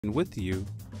with you,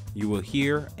 you will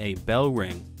hear a bell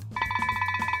ring,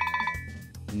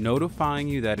 notifying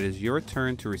you that it is your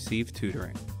turn to receive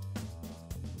tutoring.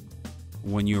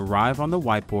 When you arrive on the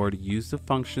whiteboard, use the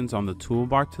functions on the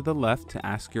toolbar to the left to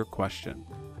ask your question.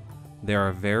 There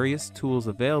are various tools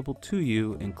available to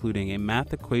you, including a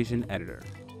math equation editor.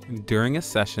 During a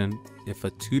session, if a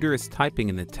tutor is typing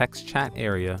in the text chat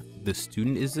area, the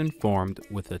student is informed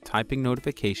with a typing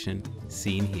notification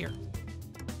seen here.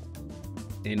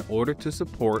 In order to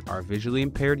support our visually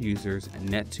impaired users,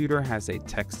 NetTutor has a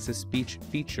text-to-speech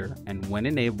feature, and when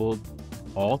enabled,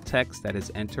 all text that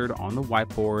is entered on the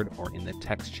whiteboard or in the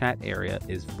text chat area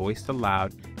is voiced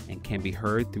aloud and can be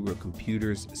heard through a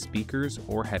computer's speakers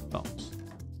or headphones.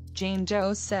 Jane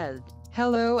Doe said,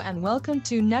 "Hello and welcome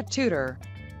to NetTutor.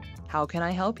 How can I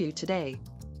help you today?"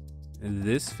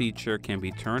 This feature can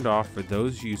be turned off for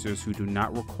those users who do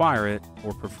not require it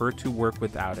or prefer to work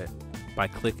without it by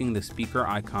clicking the speaker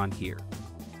icon here.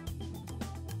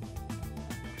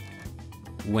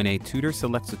 When a tutor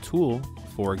selects a tool,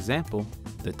 for example,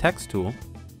 the text tool,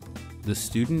 the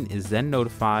student is then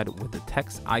notified with the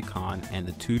text icon and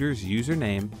the tutor's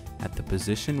username at the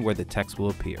position where the text will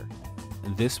appear.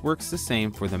 This works the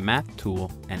same for the math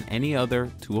tool and any other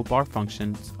toolbar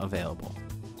functions available.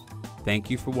 Thank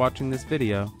you for watching this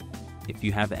video. If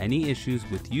you have any issues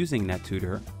with using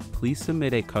NetTutor, please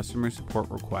submit a customer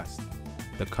support request.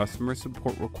 The customer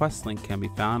support request link can be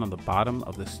found on the bottom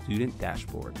of the student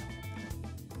dashboard.